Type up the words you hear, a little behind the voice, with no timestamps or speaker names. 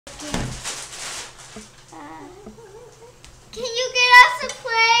Can you get us to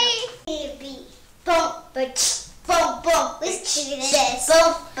play? Baby. Boom, but boom, boom. Let's do this.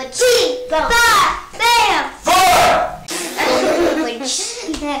 Boom, but boom. Bam.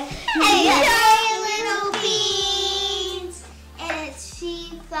 Hey, little beans. And it's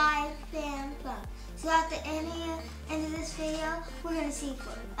FieFiveFamFun. So at the end of this video, we're going to see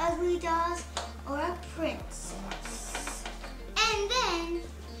for ugly dolls or a princess. And then,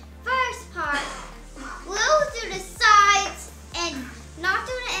 first part, we'll do the sides and not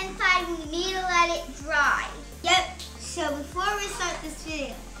do the inside. We need to let it dry. Yep. So before we start this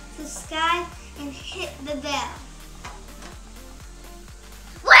video, subscribe and hit the bell.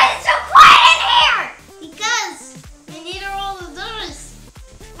 Why is it so quiet in here? Because we need to roll the doors.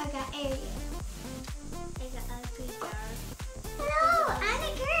 I got Ariel. I got ugly girl. Hello, I'm a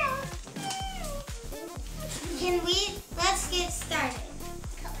girl. Let's get started.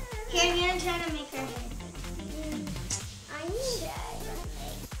 Here, I'm gonna try to make her hair. I need it.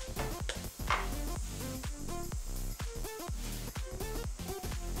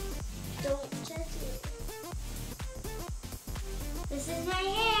 Don't judge me. This is my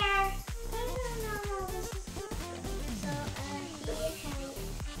hair. I don't know how this is going. So,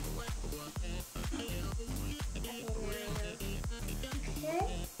 okay.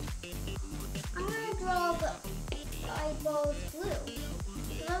 I'm gonna draw the eyeballs blue.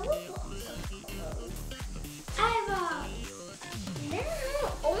 Eyeballs. No.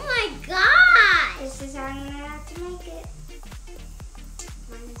 Oh my god. This is how I'm gonna have to make it.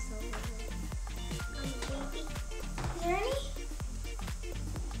 Mine is so weird. Is there any?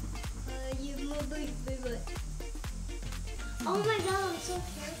 You move big. Oh my god, I'm so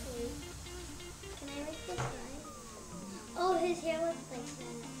careful. Can I make this right? Oh, his hair looks like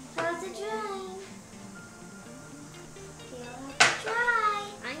that. How's it drying?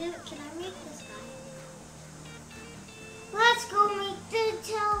 Can I make this guy? Let's go make the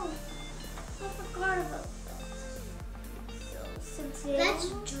toe. I forgot about that. Let's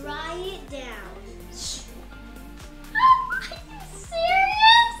dry it down. Are you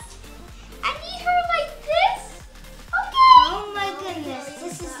serious? I need her like this? Okay. Oh my goodness,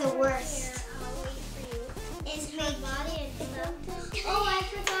 this is the worst. I'll wait for you. It's my body and stuff. Oh, I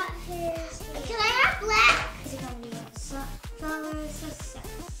forgot his. Can I have black? Is it going to be a flower success?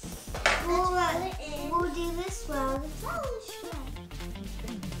 We'll do this while the flowers dry.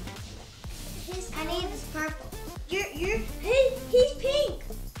 I need this purple. He's pink.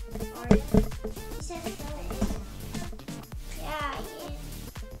 Oreo. He said fill it in. Yeah.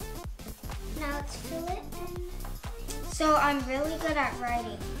 Now let's fill it in. So I'm really good at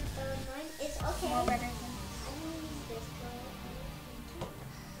writing. It's okay. More better than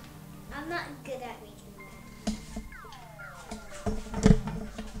I'm not good at making that.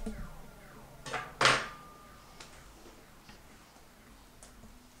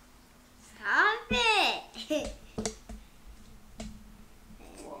 Stop it!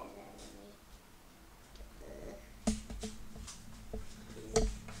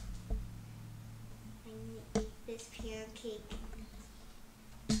 I need this pancake.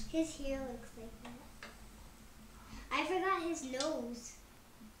 His hair looks like that. I forgot his nose.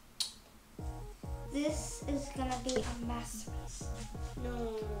 This is gonna be a masterpiece.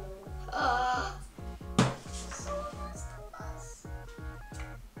 No. So what's the bus?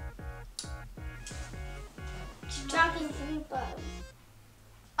 Dropping some bugs.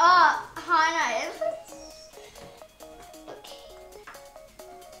 Hannah, it's okay.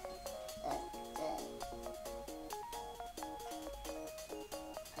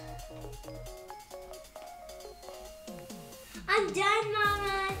 I'm done,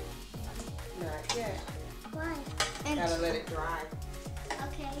 Mama. Not yet. Why? Gotta let it dry.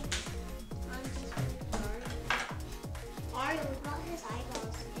 Okay. I'm just Oreo got his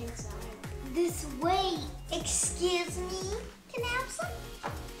eyeballs inside. This way. Excuse me. Can I have some?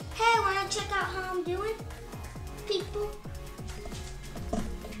 Hey, wanna check out how I'm doing? People.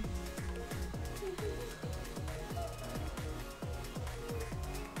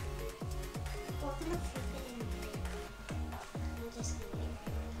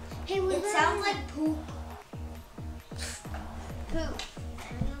 Hey, It sounds like poop. Poop.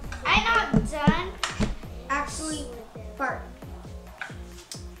 I'm not done. Actually, fart.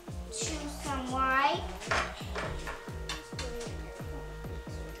 Choose some white.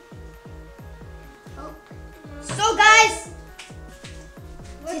 Oh. So guys,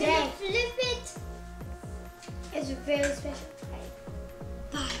 We're today gonna flip it. is a very special day.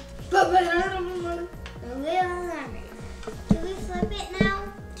 Can we flip it now?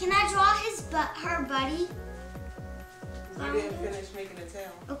 Can I draw her buddy? You didn't finish making the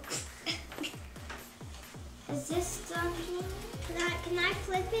tail. Okay. Is this done here? Can I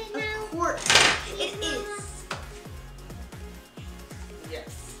flip it now? Of course. It is.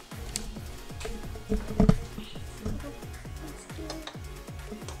 Yes.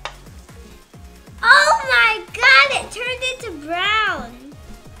 Oh my god, it turned into brown.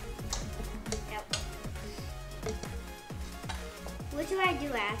 Yep. What do I do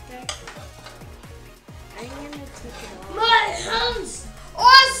after? I'm gonna take it off. My hands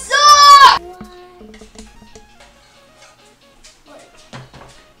are sore! What?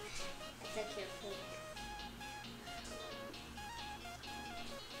 That's like your pink.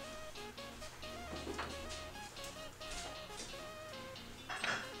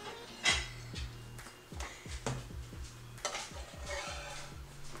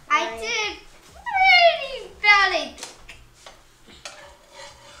 I did pretty badly.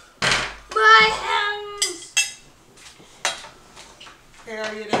 My hands. Okay,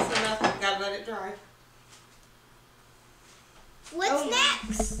 are you? That's enough. You gotta let it dry. What's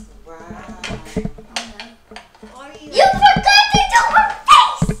next? Wow. Are you? You forgot to do her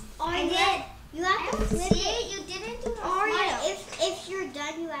face! I did. You have to flip See, it. you didn't do her Oreo, smile. if you're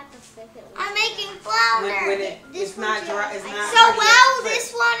done, you have to flip it. I'm making flounder. When it's not dry, it's not. So ready while yet,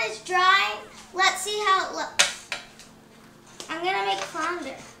 this one is drying, let's see how it looks. I'm gonna make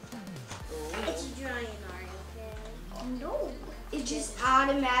flounder. It's drying, Oreo. No. It just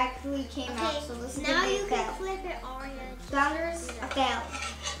automatically came out, so this is now gonna be you a can fail. flip it, Oreo. Flounder is a fail.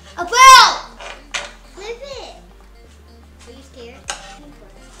 A fail! Flip it. Are you scared?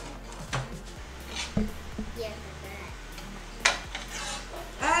 Yeah,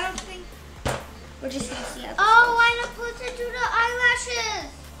 I don't think. We're just gonna see how. oh, why not put it to the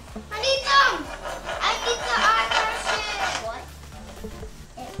eyelashes? I need them! I need the eyelashes! What?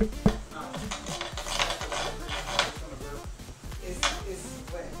 It's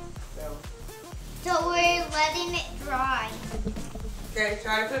wet. So we're letting it dry. Okay,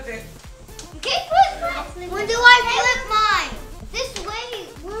 try to flip it. Okay, flip mine. When do I flip mine? This way.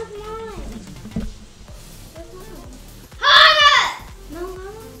 Where's mine? Hannah! No,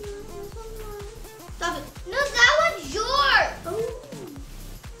 stop it. No, that one's yours.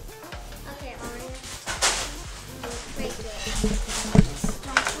 Okay, Oreo. Break it.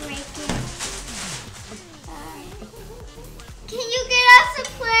 Stop breaking. Can you get us a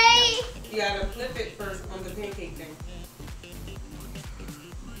plate? You gotta flip it first on the pancake thing.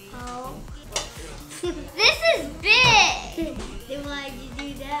 Oh. This is big. Then why'd you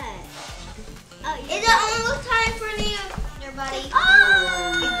do that? Oh, Is it almost time for your buddy? Oh!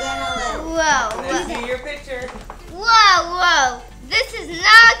 You're gonna live. Let's Whoa. see your picture. Whoa. This is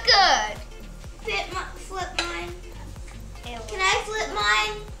not good. Flip mine. Can I flip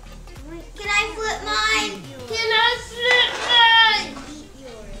mine? Can I flip mine? Can I flip mine? Eat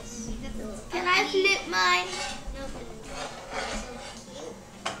yours. Can I flip mine? No,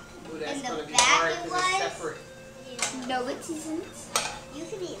 Ooh, that's In the gonna be back hard it because was? it's separate. No, it isn't. you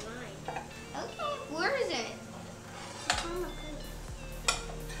can eat mine. Okay, where is it?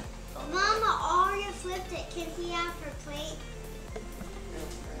 Mama, Oreo flipped it. Can he have her plate?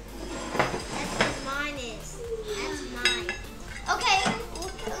 That's what mine is. That's mine. Okay,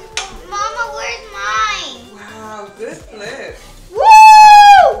 Mama, where's mine? Wow, good flip. Woo!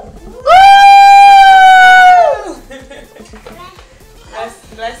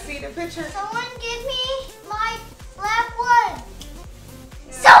 Let's see the picture. Someone give me my black one.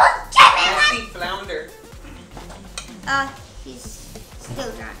 Someone give me Let's see flounder. He's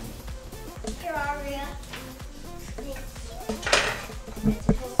still drying. Here, Oreo.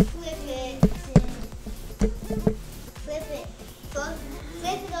 Flip it. Flip it.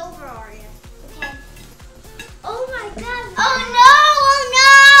 Flip it over, Oreo. Okay. Oh my god. Oh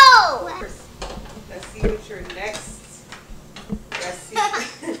no! Let's see what your next. Let's see.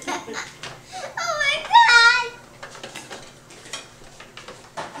 Oh my god!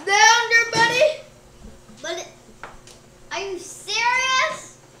 Flounder, buddy. But are you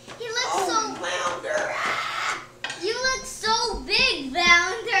serious? He looks so. Flounder. You look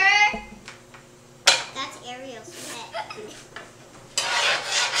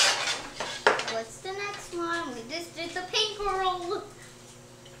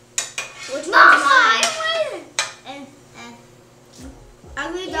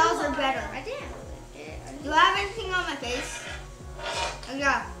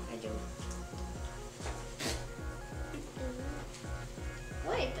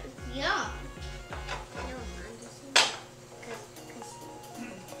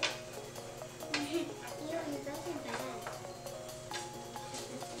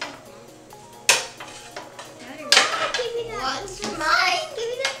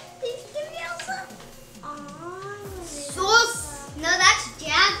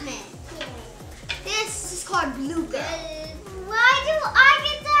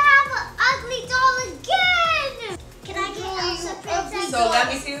So let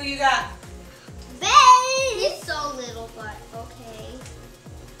me see who you got. Babe! He's so little, but okay.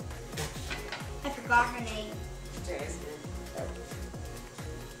 I forgot her name. Jasmine.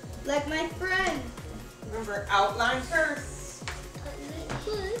 Like my friend. Remember, outline first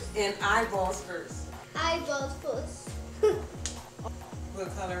and eyeballs first. Eyeballs first.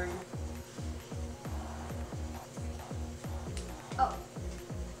 What color are you? Oh.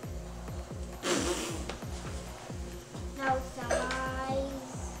 Now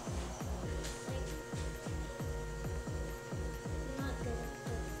size. Not good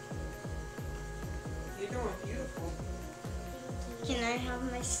at You're doing beautiful. Can I have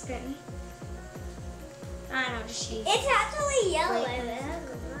my skin? I don't know, just she's. It's actually yellow. Wait, It has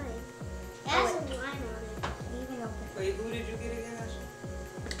a line. It Oh, has wait. a line on it. You can open it. Wait, who did you get again, Ashley?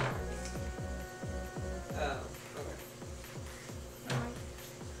 Oh, okay.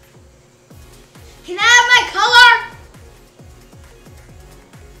 Can I have my color?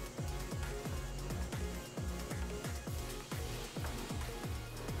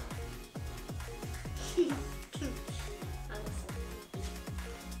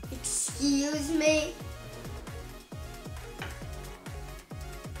 Excuse me.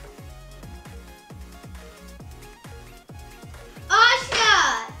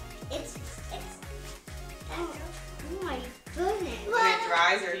 Asha! It's. Oh my goodness. When it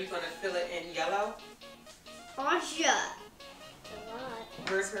dries, are you going to fill it in yellow? Asha. A lot.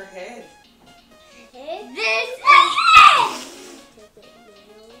 Where's her head? Okay. This is Take it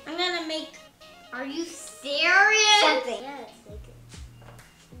yellow. I'm gonna make. Are you serious? Something. Yeah, it's like it.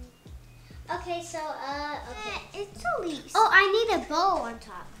 Okay, so, okay. It's a least. Oh, I need a bow on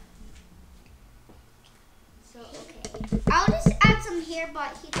top. So, okay. I'll just add some here,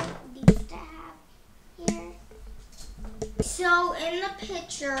 but he don't need to have here. So in the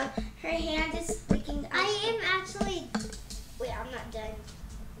picture, her hand is sticking out. I am actually. Wait, I'm not done.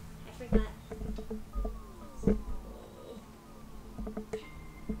 I forgot.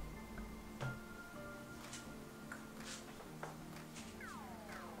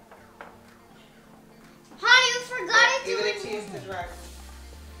 Honey, you forgot to Give do it a it. chance to dry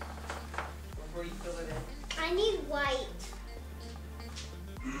before you fill it in. I need white.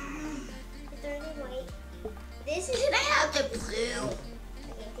 Is there any white? This is. Can I have the blue?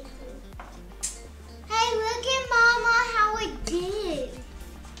 Okay, thank you. Hey, look at Mama how I did.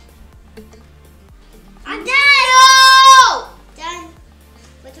 I'm done. No! Done.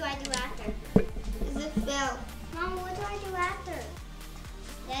 What do I do after? Is it fell? Mama, what do I do after?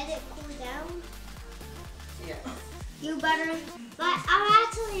 Let it cool down? Yeah. You better. But I'm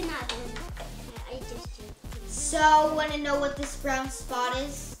actually not done. I just do. So, want to know what this brown spot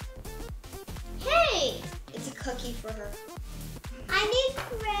is? Hey, it's a cookie for her. I need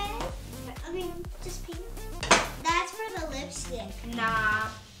red. I mean, just pink. That's for the lipstick. Nah.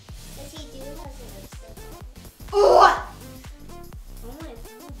 Yes, he do has a lipstick. Oh! Oh my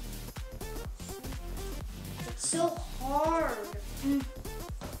god. It's so hard.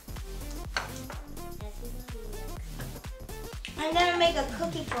 I'm gonna make a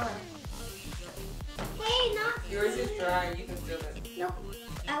cookie for her. Hey, not. Yours is dry and you can fill it. No,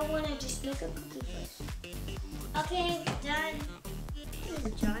 I want to just make a cookie first. Okay, done. This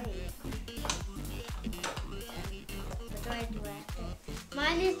is giant. What do I do after?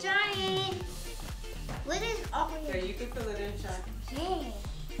 Mine is giant. What is Oreo? So you can fill it in, Sean. Hey.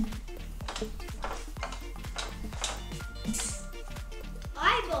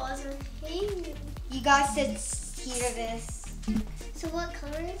 Eyeballs are hanging. You guys should hear this. So what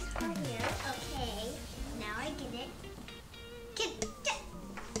color is her hair? Okay, now I get it. Get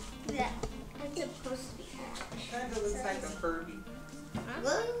that. That's supposed to be her. Kind of looks like a Furby.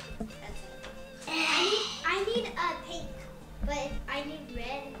 Huh? I need a pink, but I need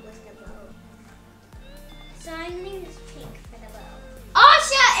red with the bow. So I need this pink for the bow.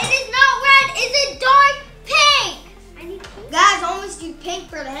 Asha, it is not red. It's a dark pink. I need pink. Guys, almost do pink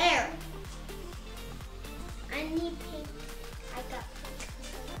for the hair. I need pink. I got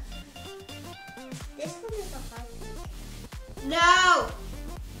pink. This one is a hard pink. No.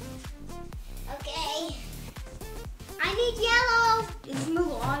 Okay. I need yellow. Let's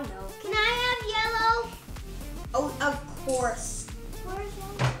move on though. Can I have yellow? Oh, of course. Where's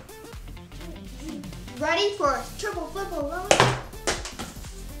yellow? Ready for a triple flip roll?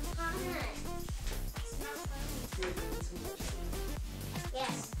 Fine. It's not fun. You're doing too much.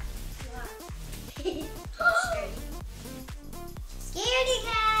 Yes. You are. Scaredy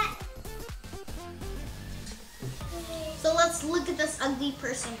cat. So let's look at this ugly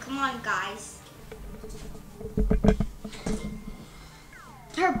person. Come on, guys.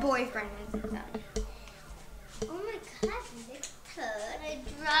 Her boyfriend is done. Oh my god, Victor. to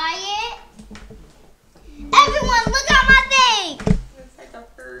dry it. Everyone, look at my thing. Looks like a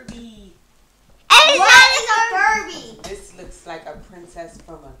Furby. And it's What not is a Furby? This looks like a princess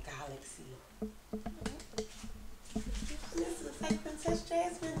from a galaxy. This looks like Princess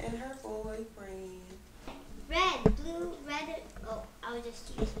Jasmine and her boyfriend. red, blue, red. Oh, I was just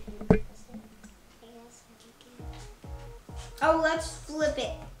using it. Oh, let's flip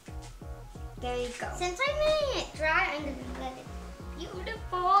it. There you go. Since I made it dry, I'm going to let it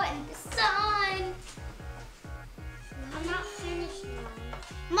beautiful in the sun. I'm not finished now.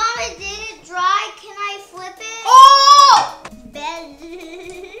 Mama, did it dry? Can I flip it? Oh! Bed.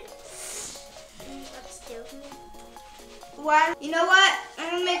 What? You know what? I'm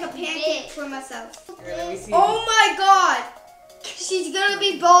gonna make a pancake for myself. Here, let me see. Oh my god! She's gonna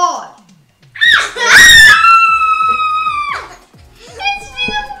be bald. It's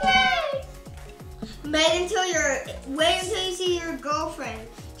real good. Wait until you see your girlfriend.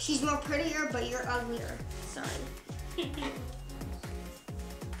 She's more prettier, but you're uglier. Sorry.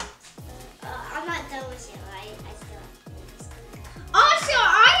 I'm not done with you. I still have Asha,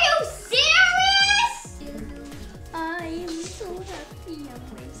 are you serious? I am so happy I'm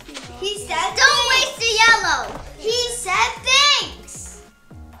wasting all He said Don't waste the yellow. He said thanks.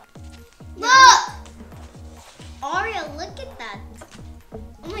 Look. Oreo, look at that.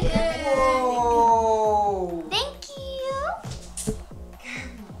 Oh my god. Whoa. Thank you.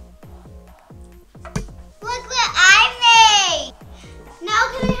 Look what I made. Now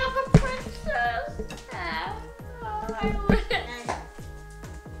can I have a princess?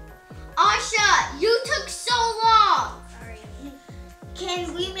 Asha, you took so long. Sorry.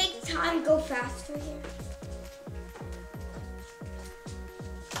 Can we make time go faster here?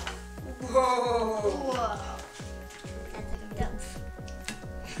 Whoa. Whoa.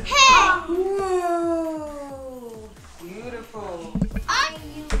 Hey! Whoa. Beautiful. Are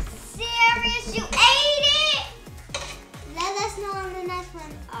you serious? You ate it? Let us know on the next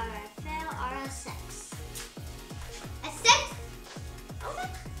one. Or a fail or a six. A six? Okay.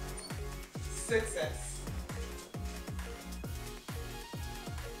 Success.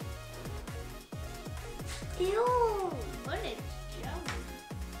 Ew. What a joke.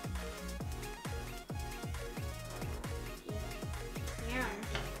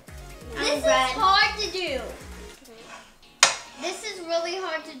 This is hard to do. This is really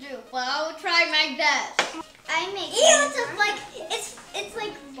hard to do, but I will try my best. I make it's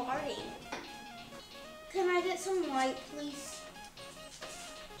like farting. Can I get some light, please?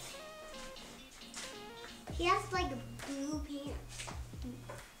 He has like blue pants.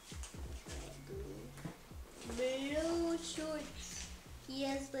 Blue shorts. He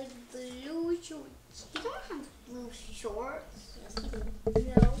has like blue shorts. He don't have blue shorts. Yes, he does.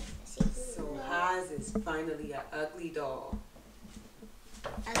 No. So Haas is finally an ugly doll.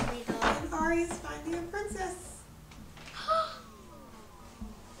 Ugly dog. And Ari is finally a princess.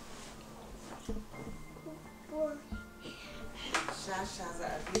 Shasha's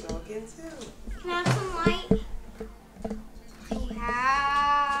an ugly dog again too. Can I have some light?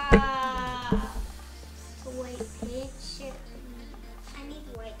 Yeah. White picture. I need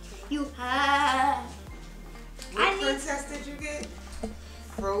white picture. You have. What princess did you get?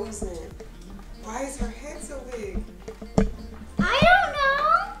 Frozen. Why is her head so big? I don't know.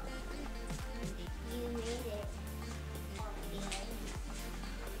 You made it.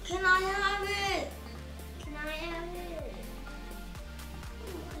 Can I have it? Can I have it?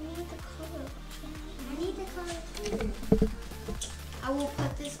 Oh, I need the color. I need the color too. I will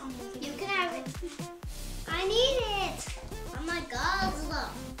put this on the You can have it. I need it. Oh my god,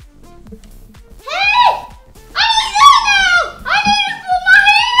 look. Hey! I need that now! I need it for my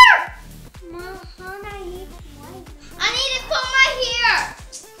hair! Mom, I need white. I need it for my hair!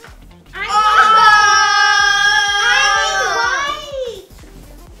 I need white!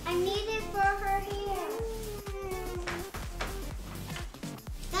 I need it for her hair.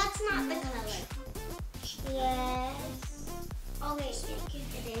 That's not the color. Yes. Oh wait, it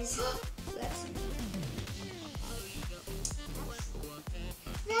is.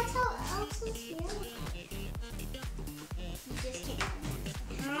 That's how Elsa's hair. Just kidding.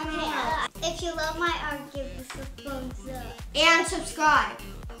 Okay, if you love my art, give us a thumbs up. And subscribe.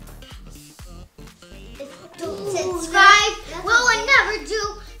 Don't subscribe. Will I never do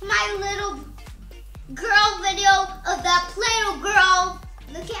my little girl video of that Play-Doh girl?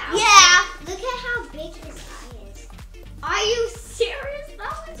 Look at look at how big his eye is. Are you serious?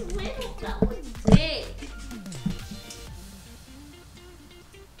 That was little. That was big.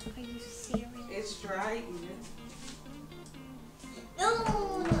 Are you serious? It's dry, Edith. No,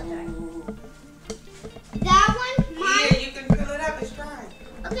 not that. Ooh. That one, mine. Yeah, you can fill it up. It's dry.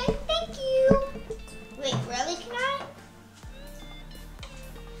 Okay, thank you. Wait, really? Can I?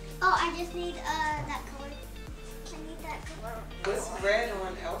 Oh, I just need that color. I need that color. What's red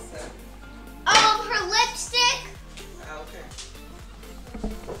on Elsa? Her lipstick. Okay.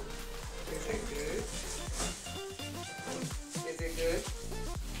 Is it good? Is it good?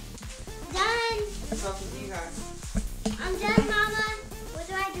 Done. Talking to you guys. I'm done, Mama. What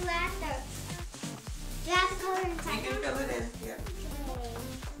do I do after? Do I have to color inside You can now? fill it in. Yeah.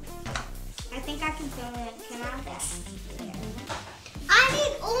 I think I can fill it in. Can I? I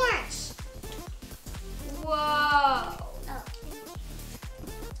need orange. Whoa. Oh.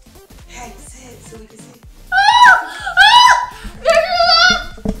 Hey, sit so we can see.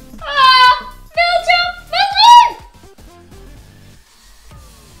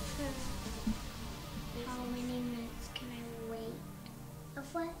 How many minutes can I wait?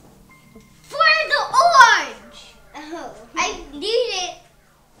 Of what? For the orange! Oh. I need it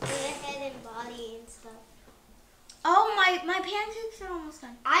for the head and body and stuff. Oh, my pancakes are almost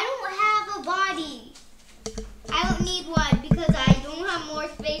done. I don't have a body. I don't need one because I don't have more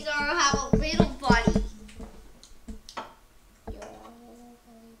space or I have a little body.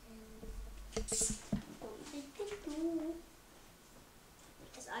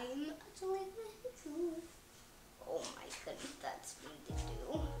 Because I am actually little. Oh my goodness, that's me to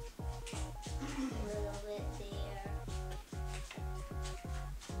do. A little bit there.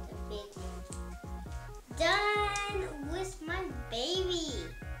 The big one. Done with my baby.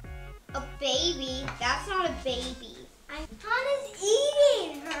 A baby? That's not a baby. Hannah's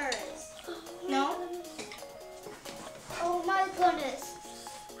eating hers. No? Oh my goodness.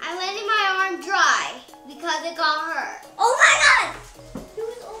 I'm letting my arm dry because it got hurt. Oh my god! It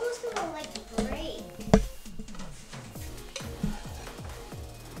was almost gonna like break.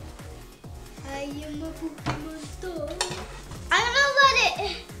 I am a cookie monster. I'm gonna let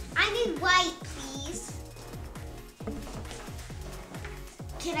it. I need white, please.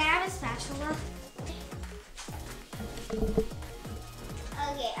 Can I have a spatula?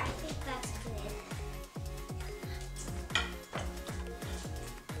 Okay, I think that's good.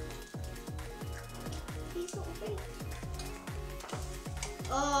 He's so big.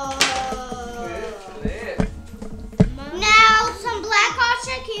 Oh. Good flip. Now some black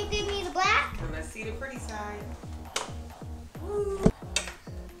Osha. Can you give me the black? And let's see the pretty side.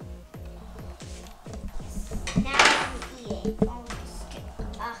 Now you can eat it. Oh,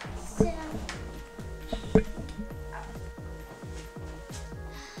 sit down.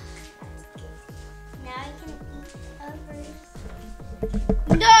 Now you can eat others.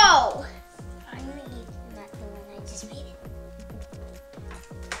 No! I'm gonna eat not the one I just made it.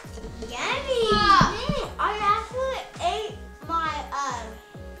 Yummy! I actually ate my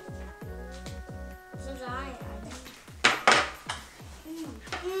lasagna.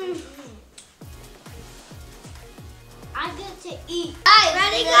 I get to eat.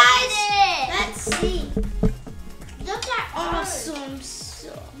 Ready, guys? Let's see. Look at awesome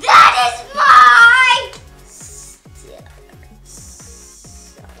sauce. That is mine!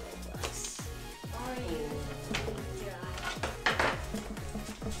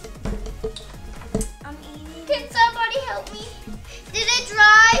 I'm eating. Can somebody help me? Did it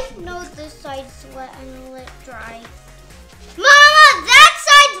dry? No, this side's wet. I'm gonna let it dry. Mama, that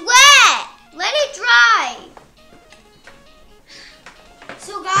side's wet! Let it dry.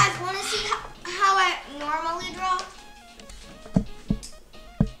 So guys, want to see how I normally draw?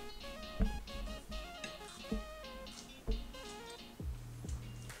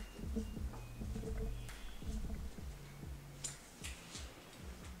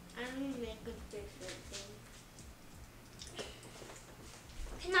 I'm gonna make a different thing.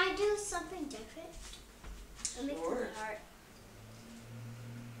 Can I do something different? Let me Sure. put a heart.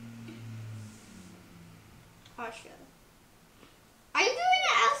 Osha. Are you doing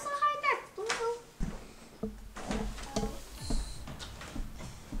an Elsa heart that's blue?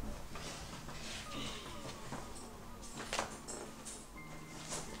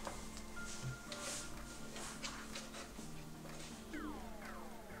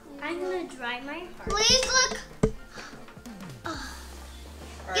 I'm gonna dry my heart. Please look. All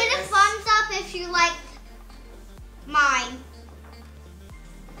right, Get a let's- thumbs up if you like mine.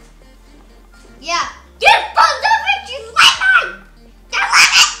 Yeah. Get a